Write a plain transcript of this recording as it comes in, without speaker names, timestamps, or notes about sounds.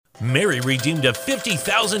Mary redeemed a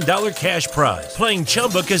 $50,000 cash prize playing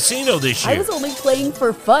Chumba Casino this year. I was only playing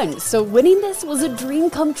for fun, so winning this was a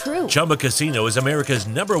dream come true. Chumba Casino is America's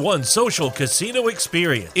 #1 social casino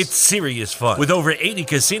experience. It's serious fun. With over 80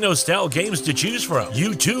 casino-style games to choose from,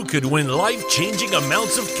 you too could win life-changing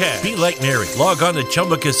amounts of cash. Be like Mary. Log on to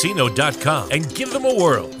ChumbaCasino.com and give them a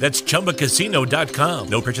whirl. That's ChumbaCasino.com.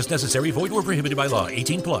 No purchase necessary. Void where prohibited by law.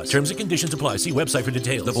 18 plus. Terms and conditions apply. See website for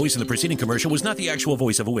details. The voice in the preceding commercial was not the actual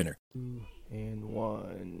voice of a winner. And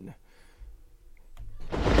one.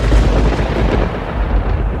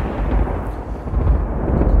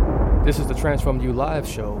 This is the Transform You Live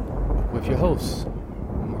show with your host,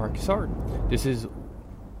 Marcus Hart. This is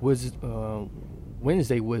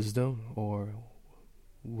Wednesday Wisdom, or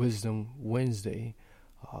Wisdom Wednesday,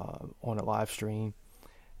 on a live stream.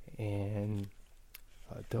 And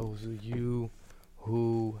those of you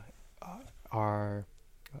who are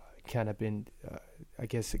kind of been, I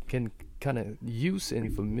guess, can kind of used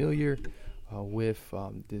and familiar with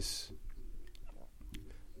this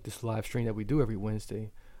live stream that we do every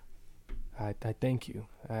Wednesday, I thank you.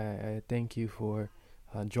 I thank you for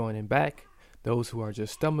joining back. Those who are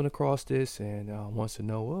just stumbling across this and wants to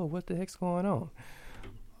know, well, what the heck's going on?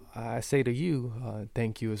 I say to you,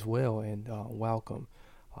 thank you as well, and welcome.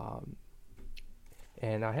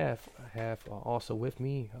 And I have also with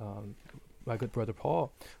me my good brother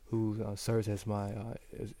Paul, who serves as my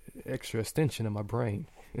extra extension of my brain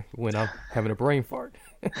when I'm having a brain fart.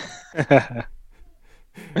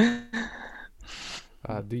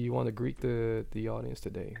 Do you want to greet the audience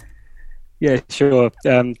today? Yeah, sure.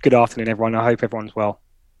 Good afternoon, everyone. I hope everyone's well.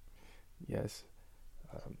 Yes.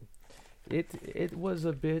 It was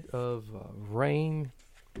a bit of rain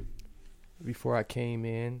before I came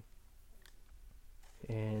in,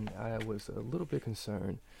 and I was a little bit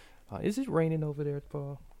concerned. Is it raining over there,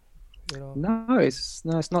 Paul? No, it's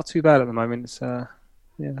not too bad at the moment. It's a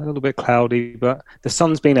little bit cloudy, but the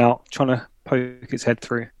sun's been out trying to poke its head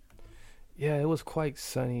through. Yeah, it was quite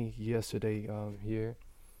sunny yesterday here,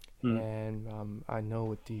 and I know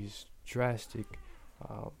with these drastic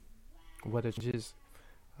weather changes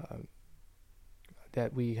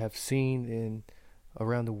that we have seen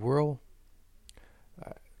around the world,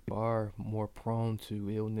 are more prone to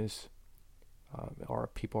illness. Or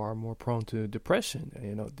people are more prone to depression.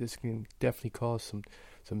 This can definitely cause some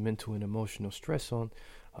mental and emotional stress on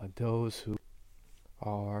those who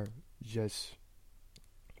are just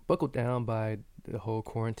buckled down by the whole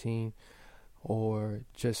quarantine, or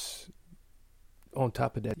just on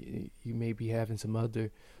top of that, you may be having some other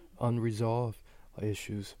unresolved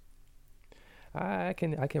issues. I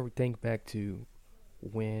can think back to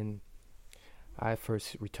when I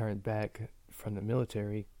first returned back from the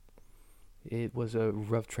military. It was a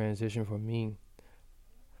rough transition for me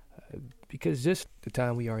because just the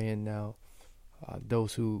time we are in now,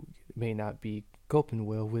 those who may not be coping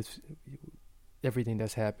well with everything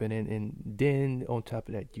that's happening, and then on top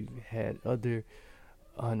of that, you had other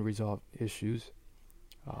unresolved issues.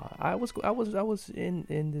 I was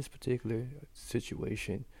in this particular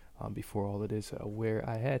situation before all of this, where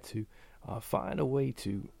I had to find a way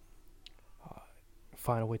to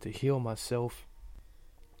heal myself.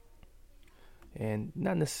 And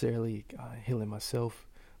not necessarily healing myself,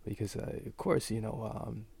 because of course, you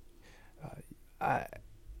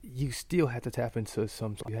still have to tap into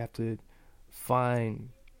some. You have to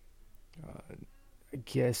find, I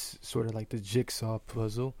guess, sort of like the jigsaw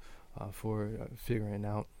puzzle for figuring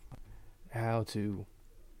out how to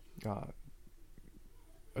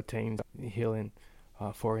attain healing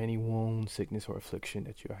for any wound, sickness, or affliction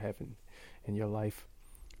that you're having in your life.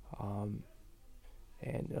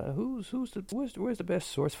 And where's the best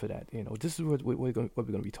source for that? This is what we're going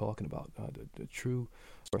to be talking about, the true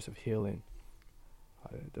source of healing.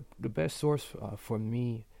 The best source for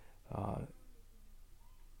me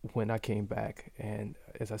when I came back, and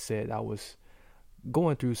as I said, I was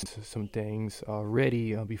going through some things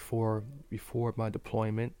already before my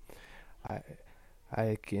deployment.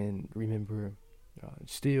 I can remember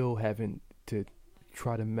still having to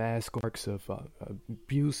try to mask marks of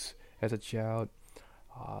abuse as a child.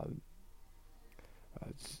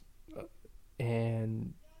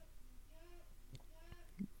 And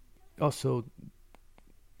also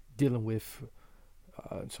dealing with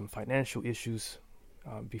some financial issues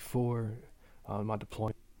before my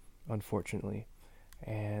deployment, unfortunately.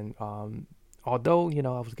 And although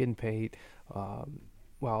I was getting paid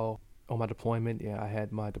while on my deployment, I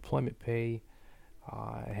had my deployment pay.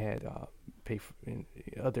 I had pay for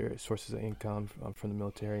other sources of income from the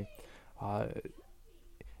military.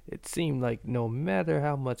 It seemed like no matter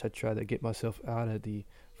how much I tried to get myself out of the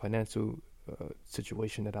financial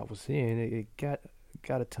situation that I was in, it got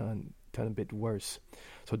a ton a bit worse.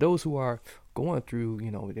 So those who are going through,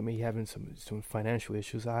 they may having some financial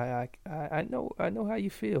issues. I know how you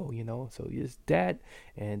feel, So it's that,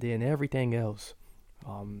 and then everything else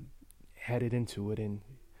added into it, and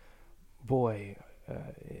boy,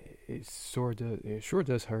 it sure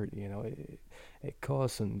does hurt. It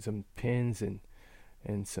caused some pins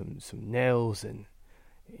and some nails and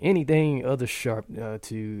anything other sharp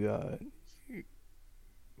to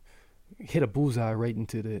hit a bullseye right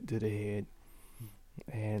into the head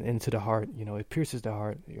and into the heart. It pierces the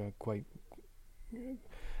heart quite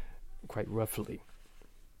roughly.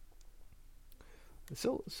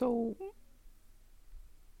 So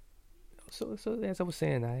as I was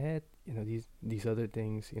saying, I had these other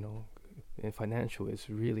things, and financial is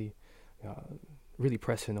really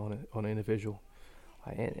pressing on an individual,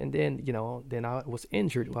 and then then I was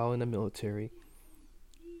injured while in the military,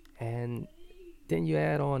 and then you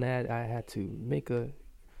add on that I had to make a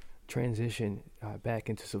transition back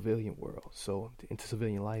into civilian world, so into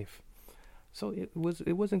civilian life. So it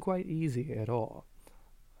wasn't quite easy at all.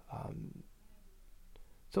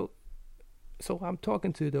 So I'm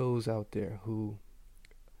talking to those out there who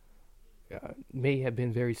may have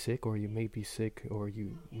been very sick, or you may be sick, or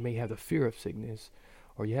you may have the fear of sickness,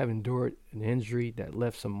 or you have endured an injury that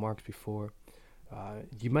left some marks before.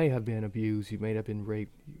 You may have been abused, you may have been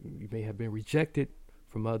raped, you may have been rejected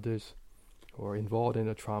from others, or involved in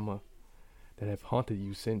a trauma that have haunted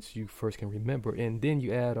you since you first can remember. And then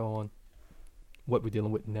you add on what we're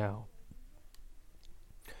dealing with now.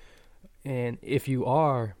 And if you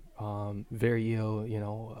are very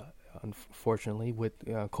ill, unfortunately, with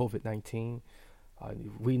COVID-19,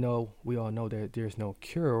 we all know that there's no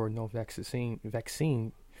cure or no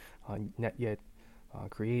vaccine not yet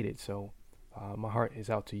created. So my heart is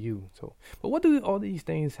out to you. So, but what do all these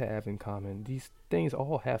things have in common? These things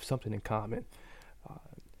all have something in common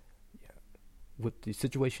with the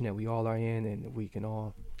situation that we all are in, and we can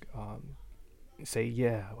all say,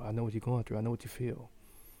 yeah, I know what you're going through. I know what you feel.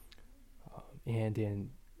 And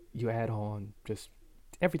then you add on just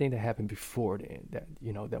everything that happened before then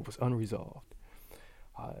that was unresolved.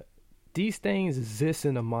 These things exist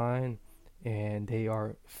in the mind, and they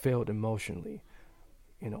are felt emotionally.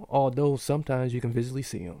 Although sometimes you can visually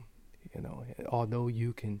see them, although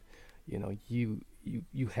you can, you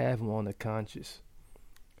have them on the conscious.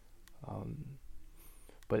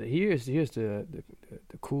 But here's the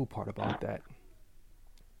cool part about that.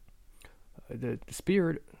 The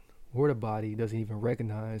spirit or the body doesn't even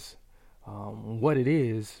recognize what it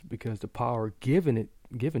is, because the power given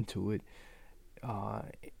to it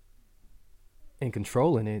and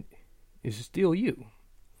controlling it is still you.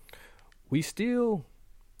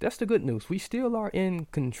 That's the good news. We still are in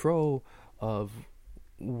control of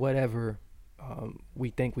whatever we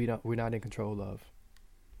think we're not in control of.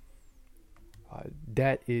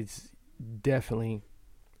 That is definitely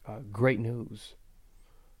great news.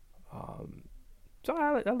 So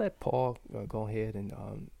I let Paul go ahead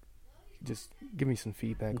and just give me some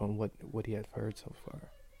feedback on what he has heard so far.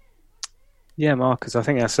 Yeah, Marcus, I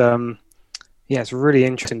think that's it's really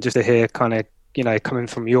interesting just to hear kind of coming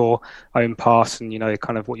from your own past and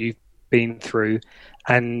kind of what you've been through,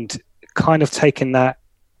 and kind of taking that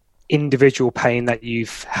individual pain that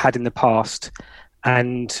you've had in the past.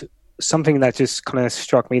 And something that just kind of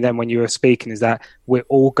struck me then when you were speaking is that we're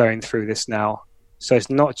all going through this now. So it's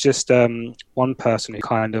not just one person who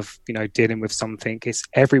kind of dealing with something. It's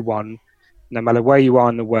everyone, no matter where you are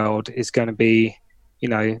in the world, is going to be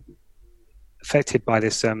affected by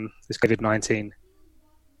this COVID-19.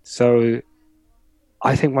 So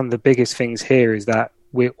I think one of the biggest things here is that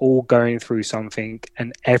we're all going through something,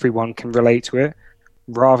 and everyone can relate to it,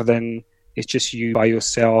 rather than it's just you by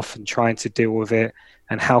yourself and trying to deal with it.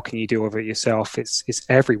 And how can you deal with it yourself? It's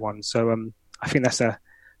everyone. So I think that's a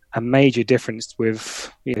major difference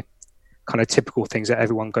with kind of typical things that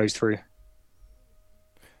everyone goes through.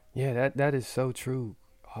 Yeah, that is so true.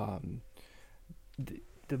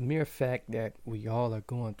 The mere fact that we all are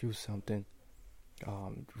going through something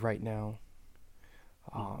right now,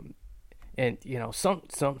 and some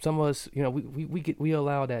of us, we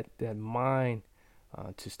allow that mind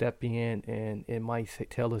to step in, and it might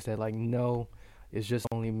tell us that, like, no, it's just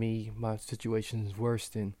only me. My situation is worse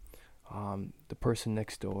than the person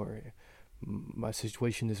next door. My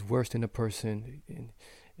situation is worse than the person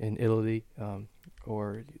in Italy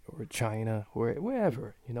or China or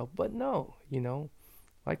wherever, But no,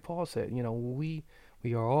 like Paul said,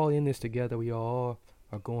 we are all in this together. We all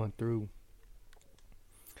are going through,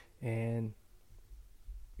 and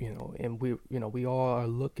we all are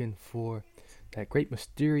looking for that great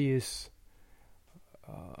mysterious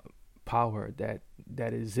power that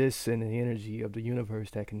exists in the energy of the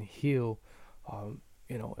universe that can heal,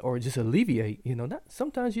 or just alleviate. Not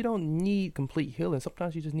sometimes you don't need complete healing.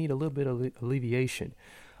 Sometimes you just need a little bit of alleviation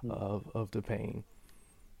of the pain.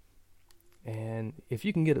 And if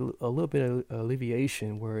you can get a little bit of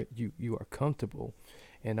alleviation where you are comfortable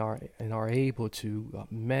and are able to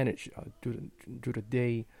manage through the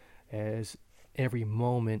day as every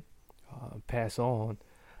moment pass on,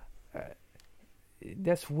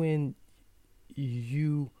 that's when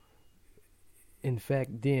you, in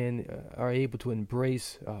fact, then are able to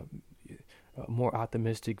embrace a more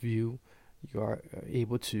optimistic view. You are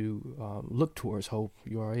able to look towards hope.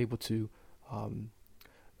 You are able to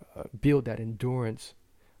build that endurance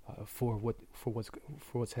for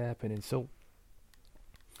what's happening. So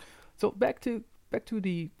back to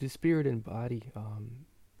the spirit and body.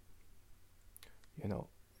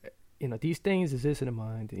 These things exist in the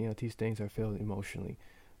mind. These things are felt emotionally,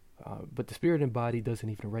 but the spirit and body doesn't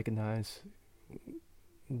even recognize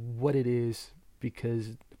what it is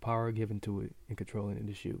because the power given to it and controlling it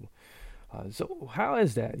is you. So how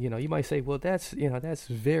is that? You might say, well, that's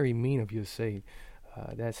very mean of you to say.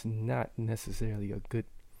 That's not necessarily a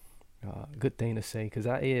good thing to say, because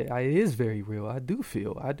it is very real. I do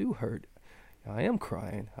feel, I do hurt. I am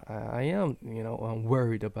crying. I am, I'm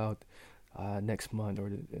worried about next month or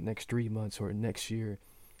the next 3 months or next year.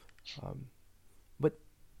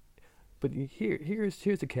 But here's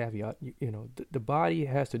the caveat. The body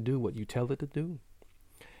has to do what you tell it to do,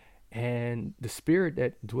 and the spirit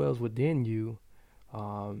that dwells within you,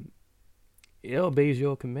 it obeys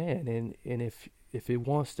your command. And if it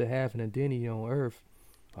wants to have an identity on earth,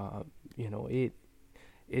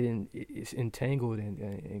 it's entangled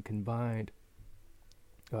and combined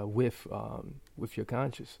with your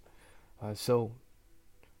conscious. So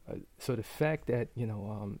the fact that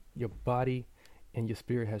your body and your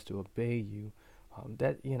spirit has to obey you,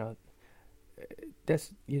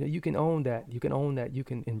 that's you can own that. You can own that. You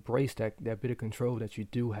can embrace that bit of control that you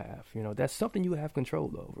do have. That's something you have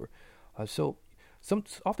control over.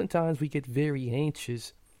 Oftentimes we get very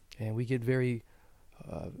anxious, and we get very,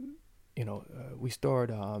 we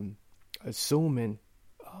start assuming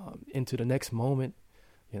into the next moment.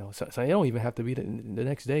 So it don't even have to be the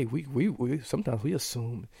next day. We sometimes we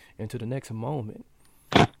assume into the next moment,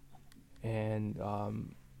 and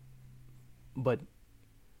but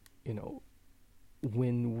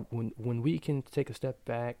when we can take a step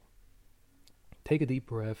back, take a deep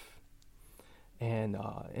breath, and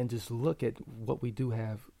just look at what we do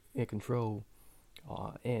have in control,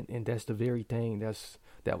 and that's the very thing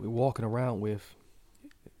that we're walking around with.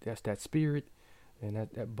 That's that spirit and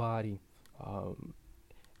that body.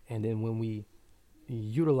 And then when we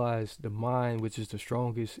utilize the mind, which is the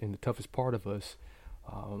strongest and the toughest part of us,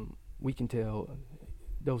 we can tell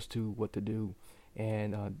those two what to do,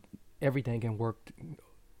 and everything can work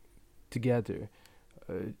together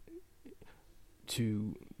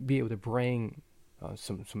to be able to bring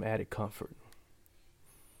some added comfort.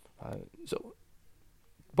 So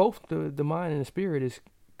both the mind and the spirit is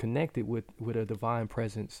connected with a divine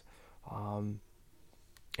presence,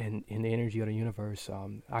 and in the energy of the universe.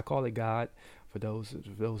 I call it God. For those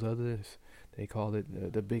others, they call it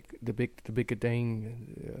the bigger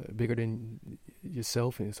thing, bigger than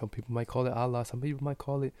yourself. And some people might call it Allah. Some people might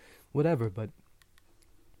call it whatever. But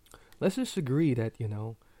let's just agree that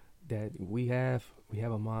that we have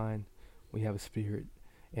a mind, we have a spirit,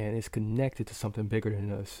 and it's connected to something bigger than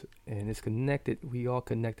us. And it's connected. We all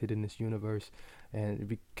connected in this universe. And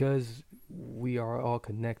because we are all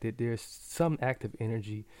connected, there's some active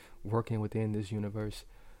energy working within this universe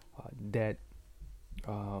that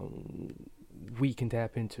we can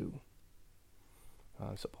tap into.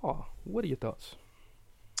 So, Paul, what are your thoughts?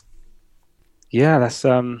 Yeah, that's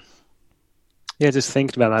just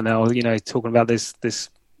thinking about that now. Talking about this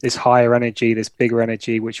higher energy, this bigger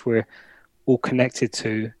energy, which we're all connected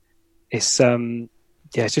to. It's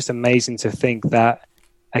it's just amazing to think that.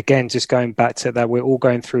 Again, just going back to that, we're all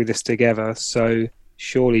going through this together. So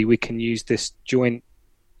surely we can use this joint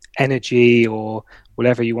energy, or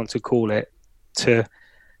whatever you want to call it, to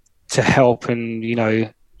help and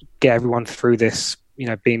get everyone through this.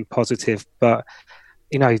 Being positive, but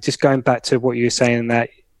just going back to what you were saying, that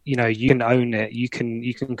you can own it. You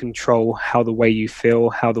can control how the way you feel,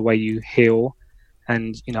 how the way you heal,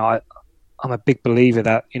 and I'm a big believer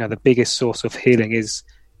that the biggest source of healing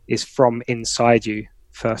is from inside you.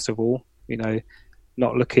 First of all,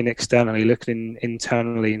 not looking externally, looking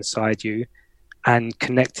internally inside you, and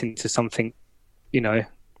connecting to something,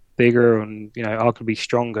 bigger and arguably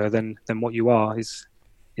stronger than what you are is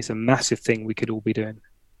a massive thing we could all be doing.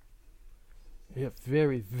 Yeah,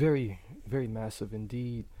 very, very, very massive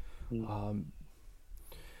indeed. Mm.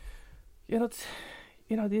 You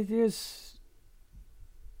know, there's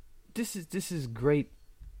this is great.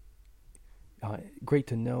 Great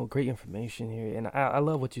to know, great information here, and I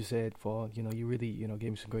love what you said, Paul. You know, you really,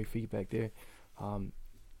 gave me some great feedback there. I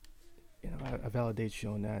validate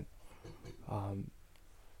you on that.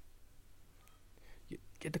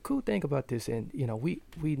 The cool thing about this, and we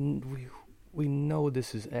know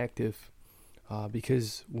this is active,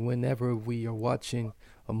 because whenever we are watching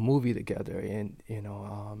a movie together, and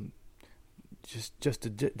just the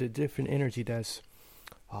different energy that's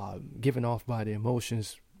given off by the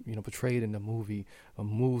emotions, portrayed in the movie,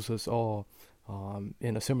 moves us all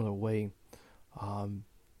in a similar way.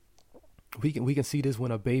 We can see this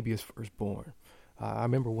when a baby is first born. I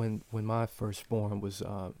remember when my firstborn was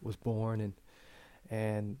born,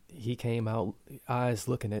 and he came out, eyes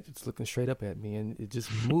looking straight up at me, and it just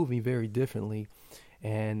moved me very differently.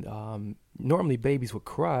 And normally babies would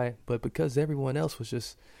cry, but because everyone else was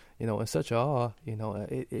just in such awe,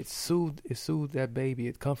 it soothed that baby,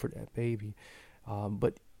 it comforted that baby.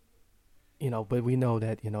 But we know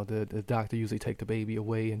that the doctor usually take the baby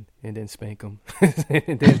away and then spank them,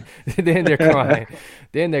 and then they're crying,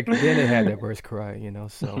 then they have their first cry,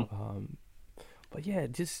 So, but yeah,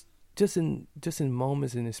 just in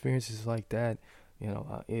moments and experiences like that,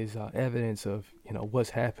 is evidence of what's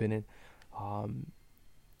happening,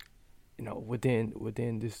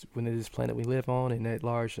 within this planet we live on, and that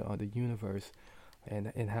large the universe,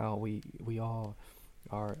 and how we all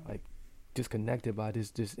are like disconnected by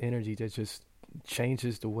this energy that just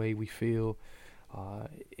changes the way we feel.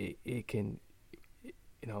 It can,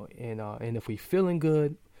 and if we feeling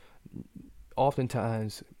good,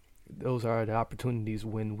 oftentimes those are the opportunities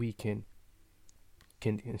when we can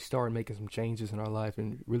start making some changes in our life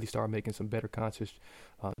and really start making some better conscious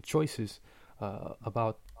choices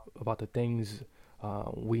about the things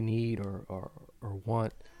we need or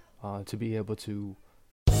want to be able to.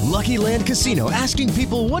 Lucky Land Casino, asking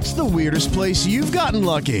people, what's the weirdest place you've gotten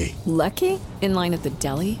lucky? Lucky? In line at the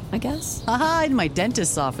deli, I guess? Aha, in my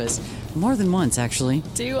dentist's office. More than once, actually.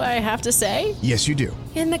 Do I have to say? Yes, you do.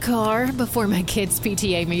 In the car before my kids'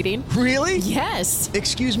 PTA meeting. Really? Yes.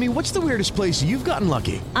 Excuse me, what's the weirdest place you've gotten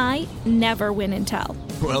lucky? I never win and tell.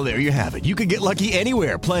 Well, there you have it. You can get lucky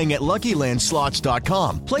anywhere, playing at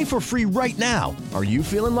LuckyLandSlots.com. Play for free right now. Are you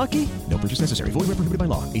feeling lucky? No purchase necessary. Void where prohibited by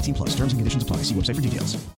law. 18+. Terms and conditions apply. See website for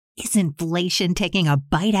details. Is inflation taking a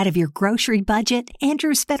bite out of your grocery budget?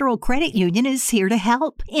 Andrews Federal Credit Union is here to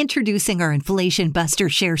help. Introducing our Inflation Buster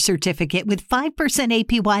Share Certificate with 5%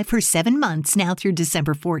 APY for 7 months now through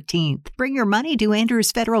December 14th. Bring your money to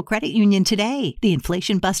Andrews Federal Credit Union today. The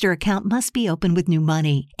Inflation Buster account must be open with new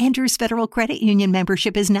money. Andrews Federal Credit Union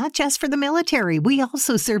membership is not just for the military. We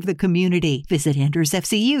also serve the community. Visit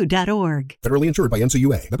andrewsfcu.org. Federally insured by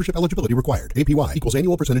NCUA. Membership eligibility required. APY equals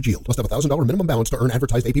annual percentage yield. Must have $1,000 minimum balance to earn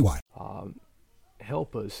advertised APY.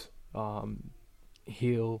 Help us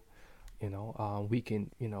heal, we can,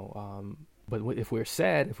 but if we're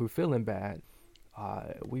sad, if we're feeling bad,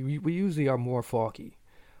 we usually are more foggy.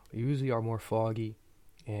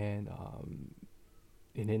 And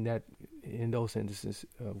in those instances,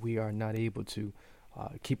 we are not able to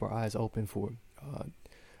keep our eyes open for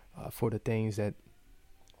the things that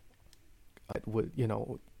would,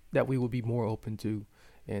 that we would be more open to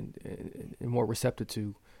and more receptive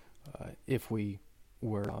to if we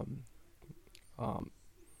were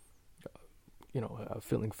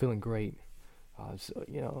feeling great.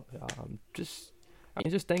 Just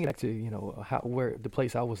thinking back to where the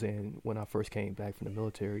place I was in when I first came back from the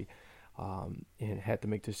military, and had to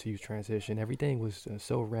make this huge transition. Everything was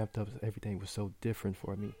so ramped up. Everything was so different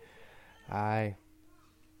for me. I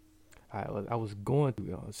was going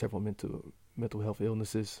through several mental health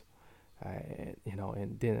illnesses. And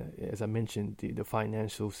then, as I mentioned, the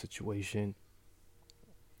financial situation,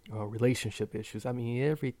 relationship issues. I mean,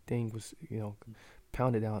 everything was,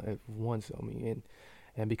 pounded out at once. I mean,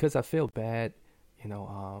 and because I felt bad,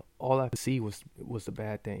 all I could see was the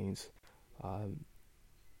bad things.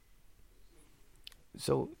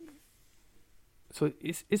 So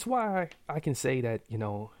it's why I can say that,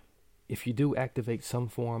 if you do activate some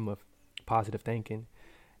form of positive thinking,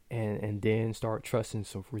 and then start trusting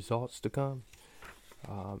some results to come,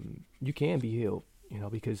 you can be healed,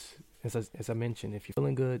 because as I mentioned, if you're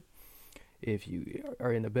feeling good, if you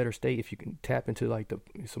are in a better state, if you can tap into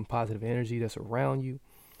some positive energy that's around you,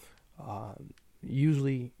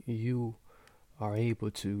 usually you are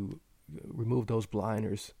able to remove those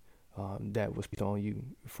blinders that was put on you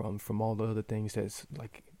from all the other things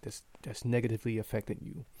that's negatively affecting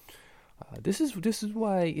you. This is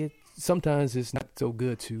why sometimes it's not so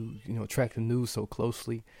good to track the news so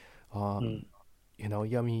closely. I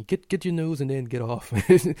mean, get your news and then get off.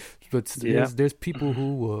 But there's people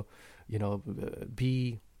who will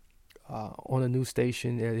be on a news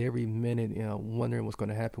station at every minute, wondering what's going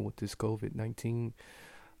to happen with this COVID-19,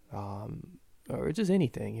 or just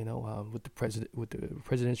anything, with the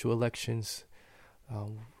presidential elections,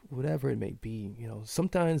 whatever it may be.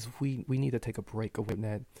 Sometimes we need to take a break away from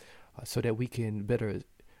that, so that we can better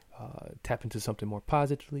tap into something more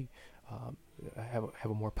positively, have a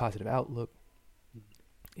more positive outlook,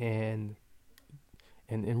 and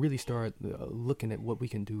really start looking at what we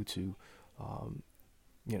can do to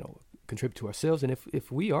contribute to ourselves. And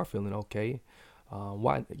if we are feeling okay,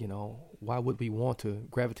 why would we want to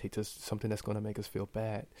gravitate to something that's going to make us feel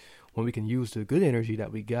bad when we can use the good energy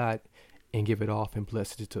that we got and give it off and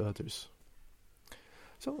bless it to others?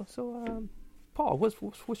 So Paul,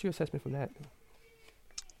 what's your assessment from that?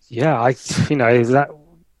 Yeah,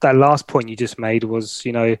 that last point you just made was,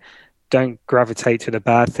 don't gravitate to the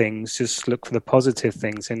bad things, just look for the positive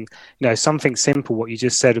things. And, something simple, what you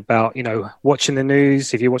just said about, watching the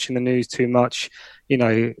news. If you're watching the news too much,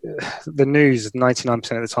 the news 99%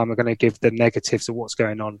 of the time are going to give the negatives of what's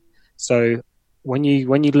going on. So when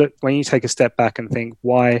you take a step back and think,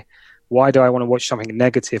 why do I want to watch something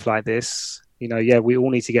negative like this? We all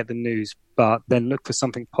need to get the news, but then look for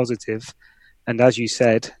something positive. And as you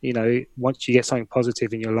said, once you get something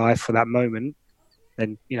positive in your life for that moment,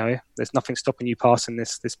 then, there's nothing stopping you passing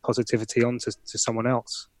this positivity on to someone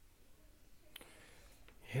else.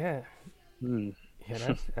 Yeah. Yeah,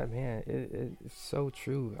 that's, man, it's so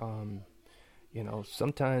true.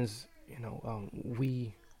 Sometimes,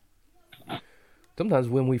 sometimes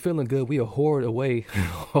when we feeling good, we hoard away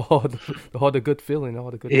all the good feeling,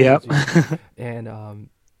 all the good energy. And,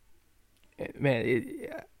 man,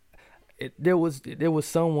 there was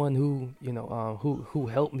someone who who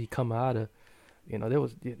helped me come out of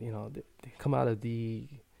come out of the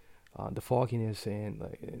fogginess and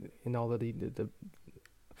all of the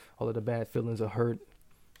bad feelings of hurt,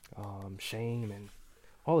 shame, and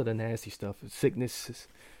all of the nasty stuff, sickness.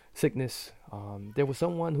 There was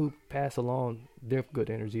someone who passed along their good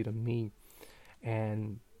energy to me,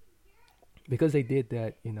 and because they did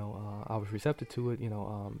that, I was receptive to it,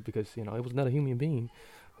 because it was another human being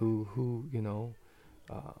who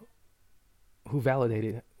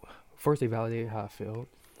validated. First, they validated how I felt,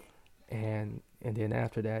 and then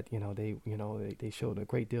after that, they showed a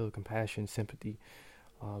great deal of compassion, sympathy,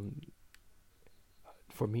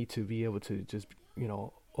 for me to be able to just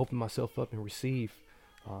open myself up and receive,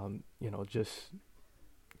 just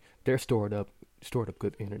their stored up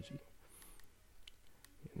good energy,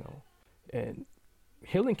 and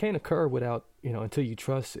healing can't occur without until you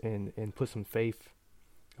trust and put some faith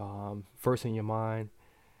first in your mind.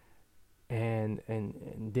 And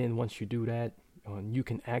then once you do that, you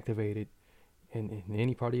can activate it in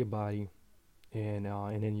any part of your body, and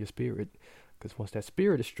in your spirit. Because once that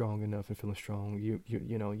spirit is strong enough and feeling strong,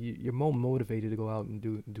 you're more motivated to go out and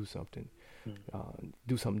do something,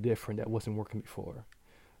 do something different that wasn't working before.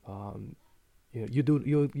 You'll go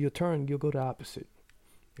the opposite.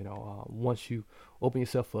 Once you open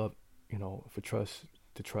yourself up, for trust,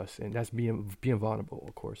 and that's being vulnerable,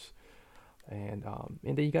 of course. And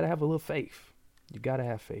then you gotta have a little faith. You gotta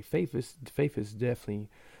have faith. Faith is definitely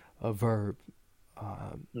a verb.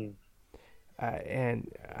 I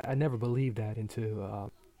never believed that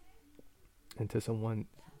until someone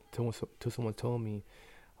told me.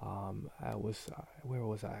 Where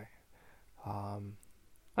was I?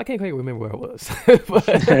 I can't quite remember where I was,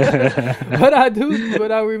 but I do.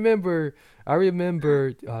 But I remember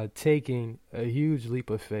taking a huge leap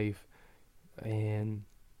of faith, and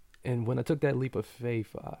when I took that leap of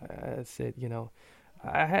faith, I said,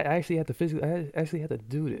 I actually had to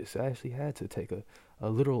do this. I actually had to take a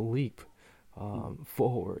literal leap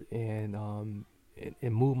forward and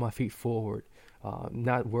move my feet forward,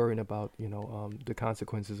 not worrying about the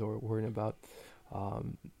consequences or worrying about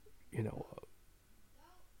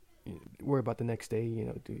worry about the next day.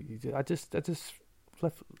 I just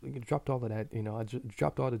dropped all of that. I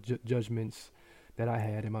dropped all the judgments that I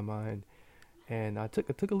had in my mind. And I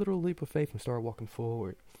took a little leap of faith and started walking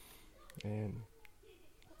forward, and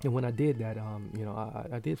when I did that,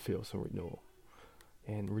 I did feel some renewal,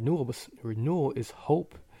 and renewal is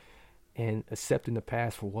hope, and accepting the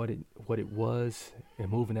past for what it was, and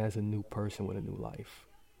moving as a new person with a new life.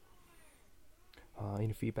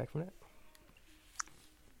 Any feedback from that?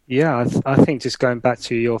 Yeah, I think just going back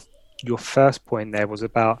to your first point there was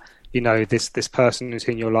about this person who's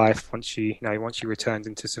in your life once you returned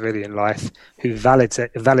into civilian life, who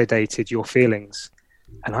validated your feelings.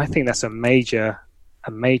 And I think that's a major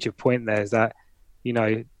point there, is that, you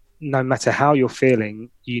know, no matter how you're feeling,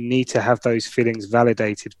 you need to have those feelings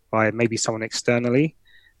validated by maybe someone externally.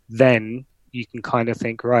 Then you can kind of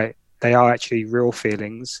think, right, they are actually real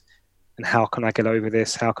feelings, and how can I get over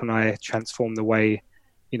this? How can I transform the way,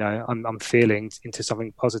 you know, I'm feeling into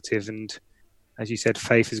something positive? And as you said,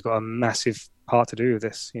 faith has got a massive part to do with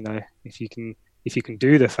this. You know, if you can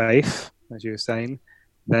do the faith, as you were saying,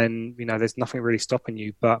 then, you know, there's nothing really stopping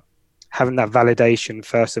you. But having that validation,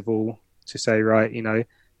 first of all, to say, right, you know,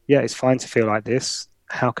 yeah, it's fine to feel like this.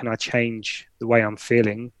 How can I change the way I'm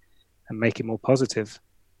feeling and make it more positive?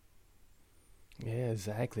 Yeah,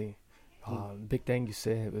 exactly. Big thing you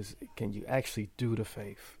said was, can you actually do the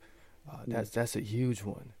faith? That's a huge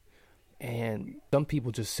one. And some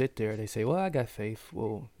people just sit there. They say, "Well, I got faith."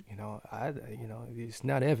 Well, it's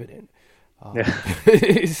not evident.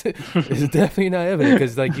 It's definitely not evident,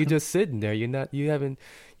 because like you're just sitting there. You haven't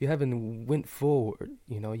went forward.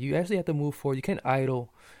 You know, you actually have to move forward. You can't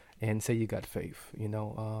idle and say you got faith. You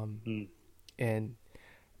know, and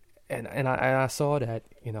I saw that.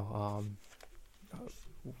 You know,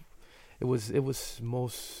 it was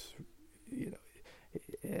most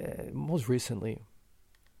recently.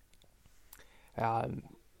 I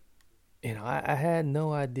had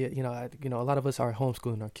no idea. A lot of us are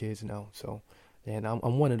homeschooling our kids now. So, and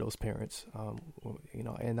I'm one of those parents.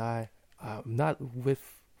 And I'm not with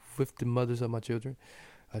the mothers of my children.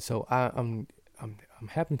 So I'm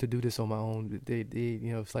happy to do this on my own. They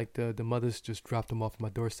it's like the mothers just dropped them off at my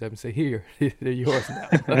doorstep and say, "Here, they're yours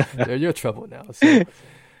now. They're your trouble now." So,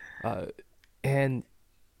 and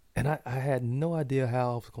I had no idea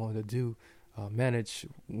how I was going to manage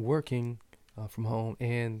working from home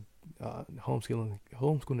and homeschooling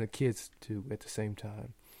the kids too at the same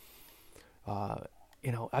time.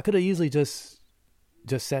 I could have easily just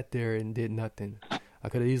sat there and did nothing. I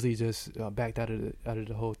could have easily just backed out of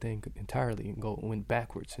the whole thing entirely and went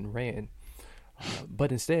backwards and ran.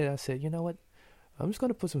 But instead, I said, you know what? I'm just going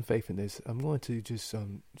to put some faith in this. I'm going to just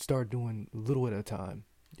start doing little at a time.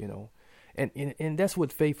 You know, and that's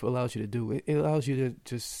what faith allows you to do. It allows you to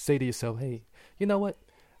just say to yourself, hey, you know what?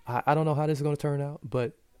 I don't know how this is going to turn out,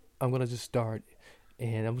 but I'm going to just start.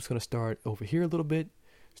 And I'm just going to start over here a little bit,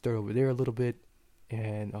 start over there a little bit,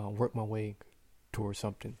 and work my way towards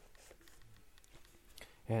something.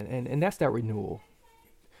 And that's that renewal.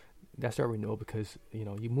 That's that renewal, because,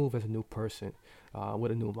 you move as a new person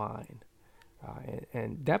with a new mind.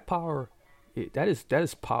 And that power, that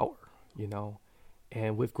is power,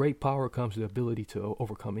 And with great power comes the ability to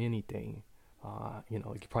overcome anything. You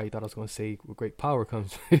probably thought I was going to say with great power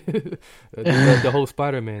comes the whole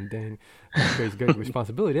Spider-Man thing. There's great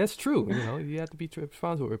responsibility. That's true. You have to be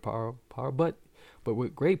responsible with power. But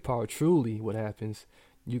with great power, truly what happens,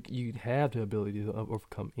 you have the ability to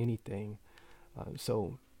overcome anything.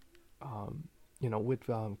 With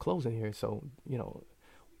closing here,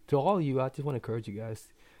 to all of you, I just want to encourage you guys,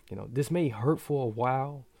 this may hurt for a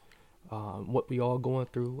while, what we all going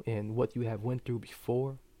through and what you have went through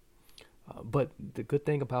before. But the good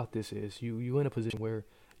thing about this is you in a position where,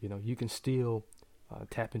 you can still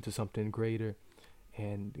tap into something greater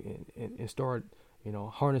and start,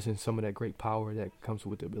 harnessing some of that great power that comes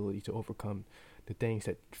with the ability to overcome the things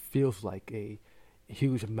that feels like a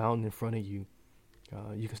huge mountain in front of you.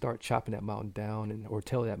 You can start chopping that mountain down or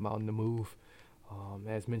tell that mountain to move,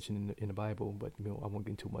 as mentioned in the Bible. But I won't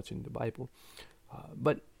get too much into the Bible.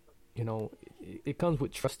 But it comes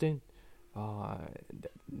with trusting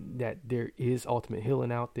that there is ultimate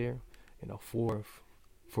healing out there,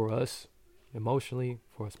 for us emotionally,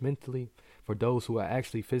 for us mentally, for those who are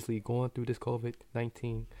actually physically going through this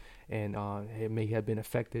COVID-19 and it may have been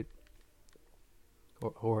affected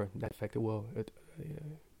or not affected,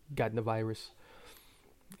 gotten the virus.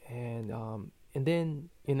 And then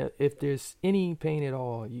if there's any pain at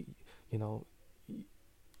all,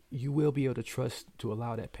 you will be able to trust to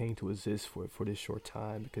allow that pain to exist for this short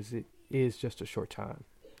time, because it is just a short time.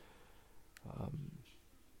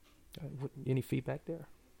 Any feedback there?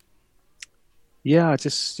 Yeah,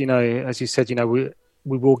 just as you said,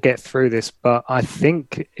 we will get through this, but I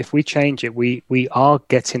think if we change it, we are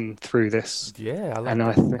getting through this. Yeah, I like and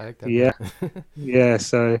that. I like that. Yeah.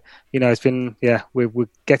 So it's been we're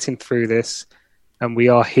getting through this, and we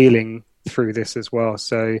are healing through this as well.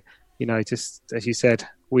 So just as you said,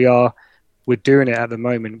 we're doing it at the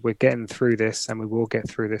moment. We're getting through this, and we will get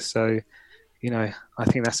through this. So I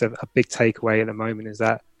think that's a big takeaway at the moment, is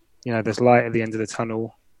that there's light at the end of the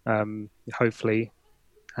tunnel, hopefully,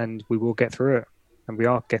 and we will get through it. And we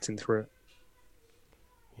are getting through it.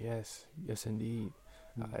 Yes, indeed.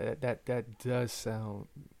 That does sound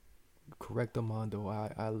correct, Armando.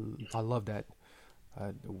 I love that.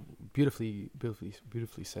 Beautifully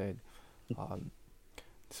said.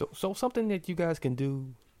 So something that you guys can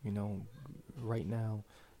do, right now,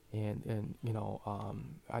 and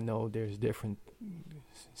I know there's different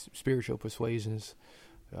spiritual persuasions,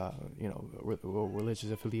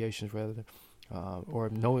 religious affiliations rather, or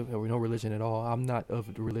no religion at all. I'm not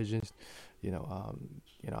of the religions,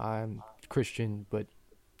 I'm Christian, but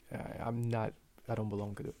I don't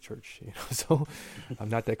belong to the church, so I'm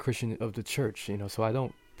not that Christian of the church, so I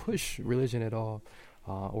don't push religion at all,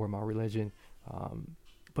 or my religion,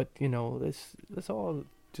 but let's all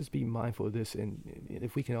just be mindful of this, and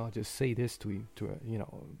if we can all just say this to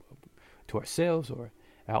ourselves or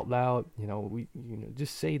out loud, we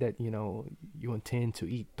just say that you intend to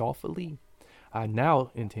eat thoughtfully. I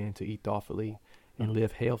now intend to eat thoughtfully and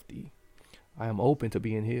live healthy. I am open to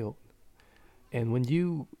being healed. And when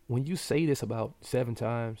you say this about 7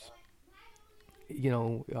 times,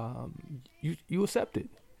 you accept it.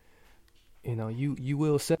 You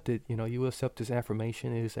will accept it. You will accept this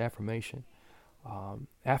affirmation. It is affirmation.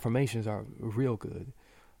 Affirmations are real good.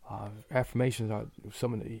 Affirmations are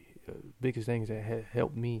some of the biggest things that have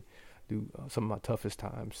helped me through some of my toughest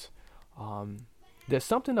times. There's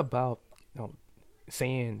something about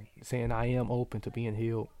saying I am open to being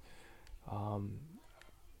healed.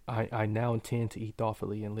 I now intend to eat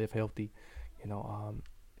thoughtfully and live healthy,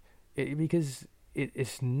 because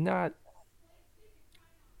it's not.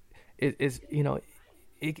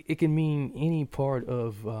 It can mean any part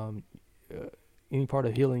of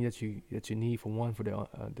healing that you need. For one, for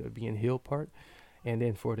the being healed part, and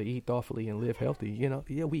then for the eat thoughtfully and live healthy.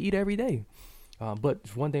 We eat every day, but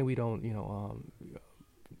one thing we don't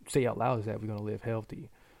say out loud is that we're going to live healthy.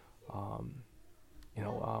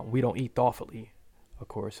 We don't eat thoughtfully. Of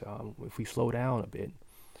course, if we slow down a bit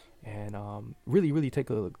and really, really take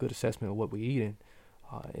a good assessment of what we're eating,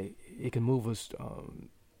 it can move us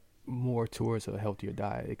more towards a healthier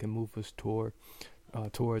diet. It can move us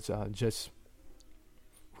towards just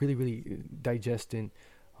really, really digesting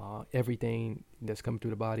everything that's coming through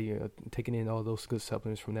the body, taking in all those good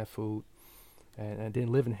supplements from that food, and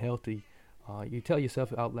then living healthy. You tell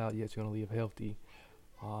yourself out loud, yes, you're going to live healthy.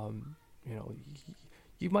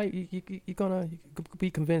 You're gonna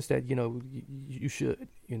be convinced that you should,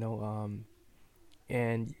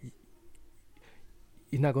 and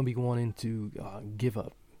you're not gonna be wanting to give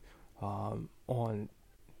up on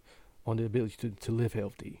the ability to live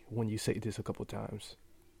healthy when you say this a couple times.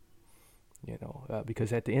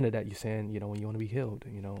 Because at the end of that, you're saying when you want to be healed,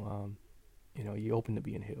 you're open to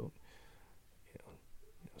being healed.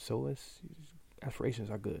 So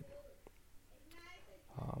aspirations are good.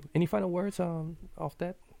 Any final words off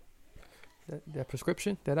that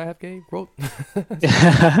prescription that I wrote?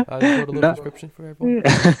 I wrote a little prescription for everyone.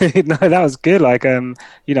 No, that was good.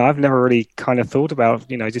 I've never really kind of thought about,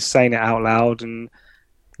 just saying it out loud, and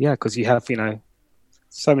because you have,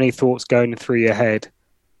 so many thoughts going through your head.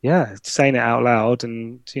 Yeah, saying it out loud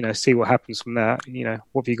and, see what happens from that.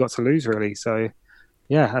 What have you got to lose, really? So,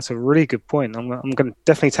 that's a really good point. I'm going to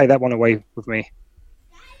definitely take that one away with me.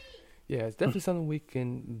 Yeah, it's definitely something we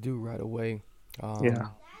can do right away.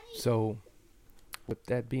 So, with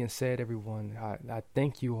that being said, everyone, I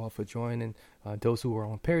thank you all for joining. Those who are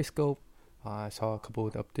on Periscope, I saw a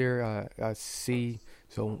couple up there. I see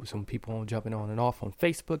some people jumping on and off on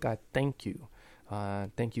Facebook. I thank you.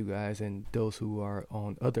 Thank you guys, and those who are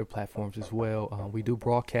on other platforms as well. We do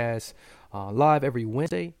broadcast live every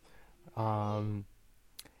Wednesday, and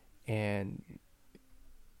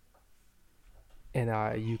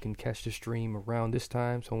you can catch the stream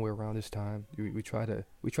somewhere around this time. We try to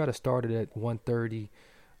start it at 1:30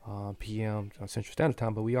 p.m. Central Standard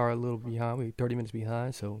Time, but we are a little behind. We're 30 minutes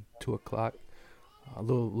behind, so 2 o'clock, a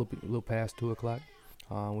little past 2 o'clock,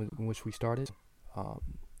 in which we started.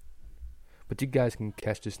 But you guys can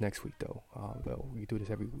catch this next week, though. We do this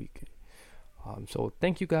every week. So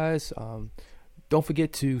thank you guys. Don't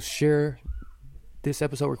forget to share this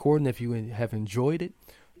episode recording if you have enjoyed it.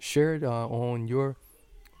 Share it on your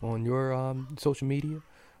social media.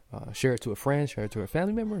 Share it to a friend. Share it to a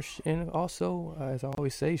family member. And also, as I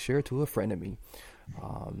always say, share it to a friend of me.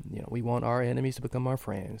 We want our enemies to become our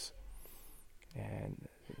friends. And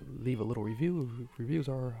leave a little review. Reviews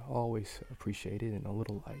are always appreciated, and a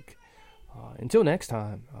little like. Until next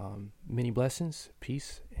time, many blessings,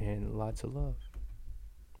 peace, and lots of love.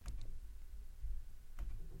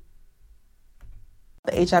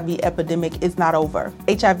 The HIV epidemic is not over.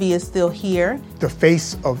 HIV is still here. The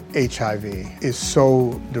face of HIV is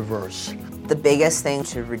so diverse. The biggest thing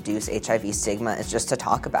to reduce HIV stigma is just to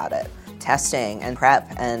talk about it. testing and PrEP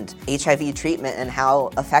and HIV treatment and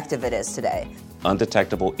how effective it is today.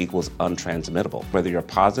 Undetectable equals untransmittable. Whether you're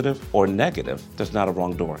positive or negative, there's not a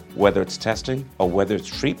wrong door. Whether it's testing or whether it's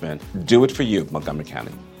treatment, do it for you, Montgomery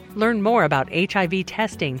County. Learn more about HIV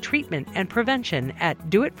testing, treatment, and prevention at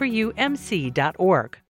doitforyoumc.org.